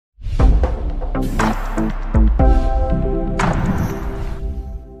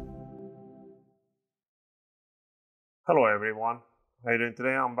Hello everyone, how are you doing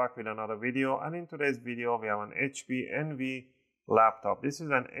today? I'm back with another video, and in today's video we have an HP Envy laptop. This is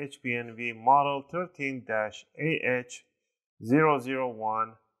an HP Envy model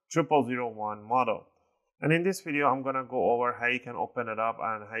 13-AH0001 model. And in this video I'm gonna go over how you can open it up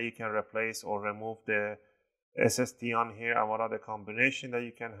and how you can replace or remove the SSD on here, and what are the combination that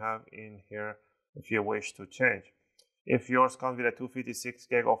you can have in here if you wish to change. If yours comes with a 256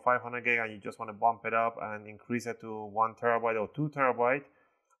 gig or 500 gig and you just want to bump it up and increase it to 1 terabyte or 2 terabyte,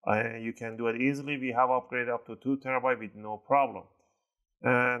 you can do it easily. We have upgraded up to 2 terabyte with no problem.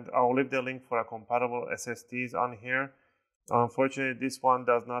 And I'll leave the link for a compatible SSDs on here. Unfortunately, this one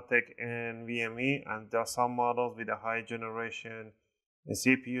does not take NVMe, and there are some models with a high generation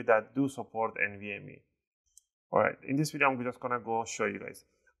CPU that do support NVMe. Alright, in this video I'm just gonna go show you guys.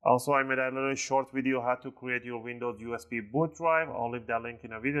 Also, I made a little short video how to create your Windows USB boot drive. I'll leave that link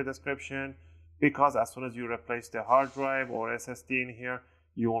in the video description, because as soon as you replace the hard drive or SSD in here,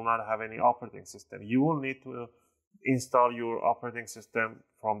 you will not have any operating system. You will need to install your operating system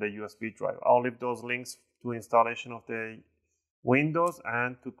from the USB drive. I'll leave those links to installation of the Windows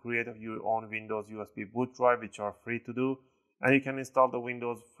and to create your own Windows USB boot drive, which are free to do. And you can install the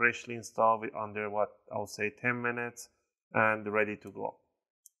Windows freshly installed with under I'll say 10 minutes and ready to go.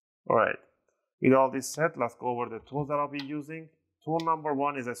 Alright, with all this set, let's go over the tools that I'll be using. Tool number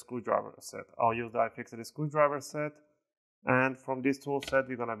one is a screwdriver set. I'll use the UFIXTEK screwdriver set, and from this tool set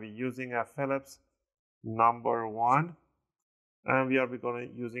we're going to be using a Phillips number 1, and we are going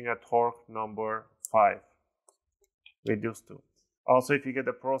to be using a torque number 5 with those two. Also, if you get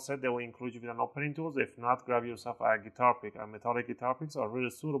the Pro set, they will include you with an opening tools. If not, grab yourself a guitar pick. And metallic guitar picks are really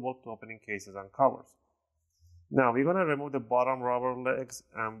suitable to opening cases and covers. Now we're going to remove the bottom rubber legs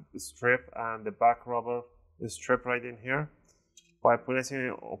and strip and the back rubber strip right in here by placing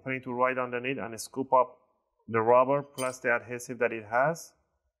an opening tool right underneath and scoop up the rubber plus the adhesive that it has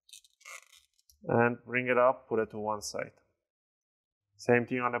and bring it up, put it to one side. Same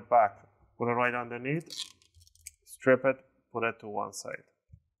thing on the back, put it right underneath, strip it, put it to one side.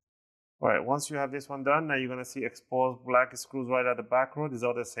 Alright, once you have this one done, now you're going to see exposed black screws right at the back row. These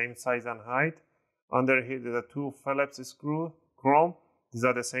are the same size and height. Under here, there's a 2 Phillips screw chrome. These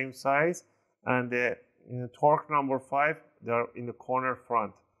are the same size, and the torque number 5, they're in the corner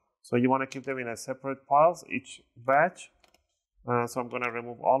front. So you want to keep them in a separate piles, each batch. So I'm going to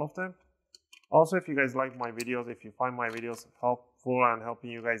remove all of them. Also, if you guys like my videos, if you find my videos helpful and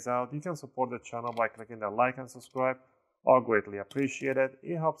helping you guys out, you can support the channel by clicking the like and subscribe. I'll greatly appreciate it.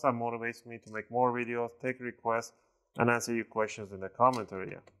 It helps and motivates me to make more videos, take requests, and answer your questions in the comment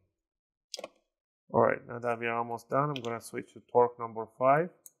area. Alright, now that we are almost done, I'm going to switch to torque number 5,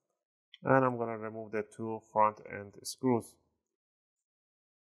 and I'm going to remove the 2 front end screws.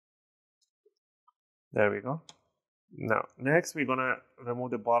 There we go. Now, next we're going to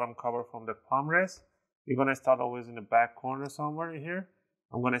remove the bottom cover from the palm rest. We're going to start always in the back corner somewhere in here.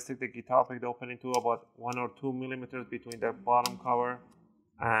 I'm going to stick the guitar pick opening to about 1 or 2 millimeters between the bottom cover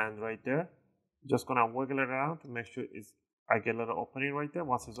and right there. Just going to wiggle it around to make sure I get a little opening right there.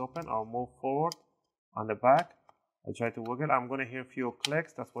 Once it's open, I'll move forward. On the back, I try to wiggle. I'm going to hear a few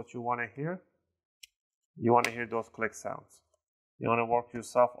clicks. That's what you want to hear. You want to hear those click sounds. You want to work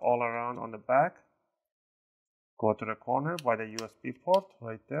yourself all around on the back. Go to the corner by the USB port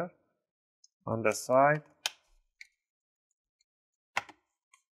right there. On the side.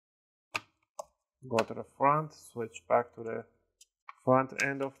 Go to the front. Switch back to the front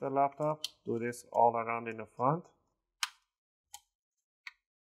end of the laptop. Do this all around in the front.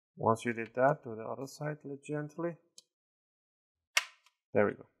 Once you did that, do the other side gently. There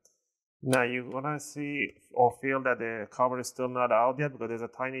we go. Now you're gonna see or feel that the cover is still not out yet, because there's a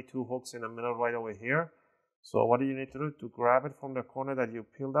tiny 2 hooks in the middle right over here. So what do you need to do? To grab it from the corner that you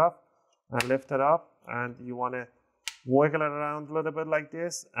peeled off and lift it up, and you want to wiggle it around a little bit like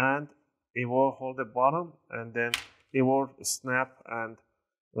this, and it will hold the bottom, and then it will snap and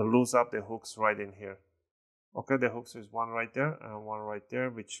loose up the hooks right in here. Okay, the hooks is one right there and one right there,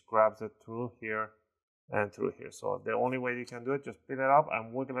 which grabs it through here and through here. So the only way you can do it, just peel it up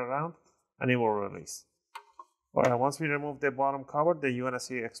and wiggle it around, and it will release. Alright, once we remove the bottom cover, then you're going to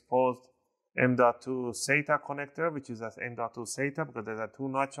see exposed M.2 SATA connector, which is as M.2 SATA because there's a 2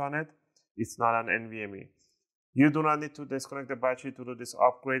 notch on it. It's not an NVMe. You do not need to disconnect the battery to do this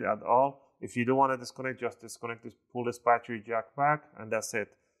upgrade at all. If you do want to disconnect, just disconnect this, pull this battery jack back, and that's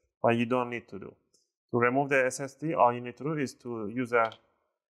it. But you don't need to do. To remove the SSD, all you need to do is to use a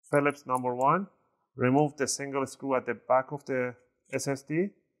Phillips number 1, remove the single screw at the back of the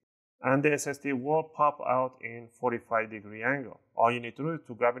SSD, and the SSD will pop out in 45-degree angle. All you need to do is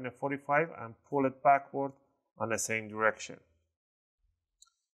to grab in a 45 and pull it backward on the same direction.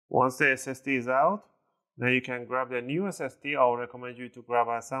 Once the SSD is out, now you can grab the new SSD. I would recommend you to grab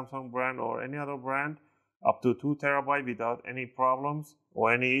a Samsung brand or any other brand up to 2 TB without any problems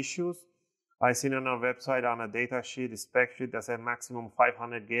or any issues. I seen on our website on a data sheet, a spec sheet that said maximum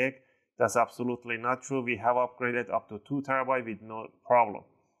 500 gig. That's absolutely not true. We have upgraded up to 2 TB with no problem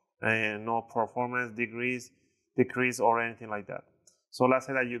and no performance decrease or anything like that. So let's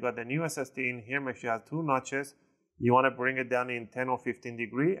say that you got the new SSD in here. Make sure you have 2 notches. You want to bring it down in 10 or 15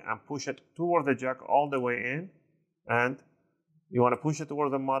 degree and push it towards the jack all the way in. And you want to push it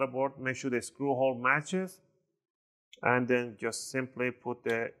towards the motherboard. Make sure the screw hole matches. And then just simply put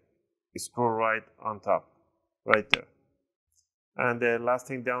the screw right on top, right there. And the last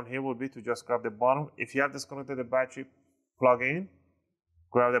thing down here would be to just grab the bottom. If you have disconnected the battery plug in,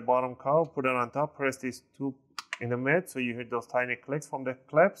 grab the bottom cover, put it on top, press these 2 in the mid so you hear those tiny clicks from the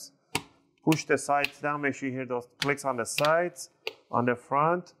clips. Push the sides down, make sure you hear those clicks on the sides, on the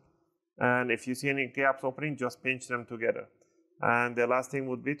front. And if you see any gaps opening, just pinch them together. And the last thing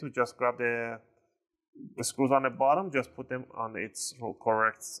would be to just grab the screws on the bottom, just put them on its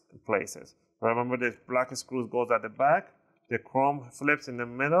correct places. Remember, the black screws goes at the back, the chrome flips in the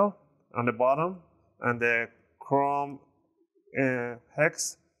middle on the bottom, and the chrome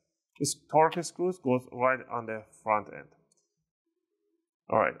hex torque screws goes right on the front end.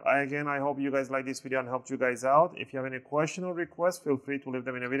 Alright, again, I hope you guys like this video and helped you guys out. If you have any question or requests, feel free to leave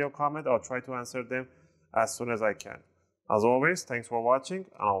them in a video comment. I'll try to answer them as soon as I can. As always, thanks for watching, and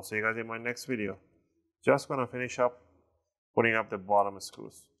I'll see you guys in my next video. Just gonna finish up putting up the bottom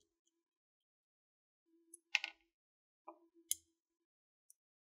screws.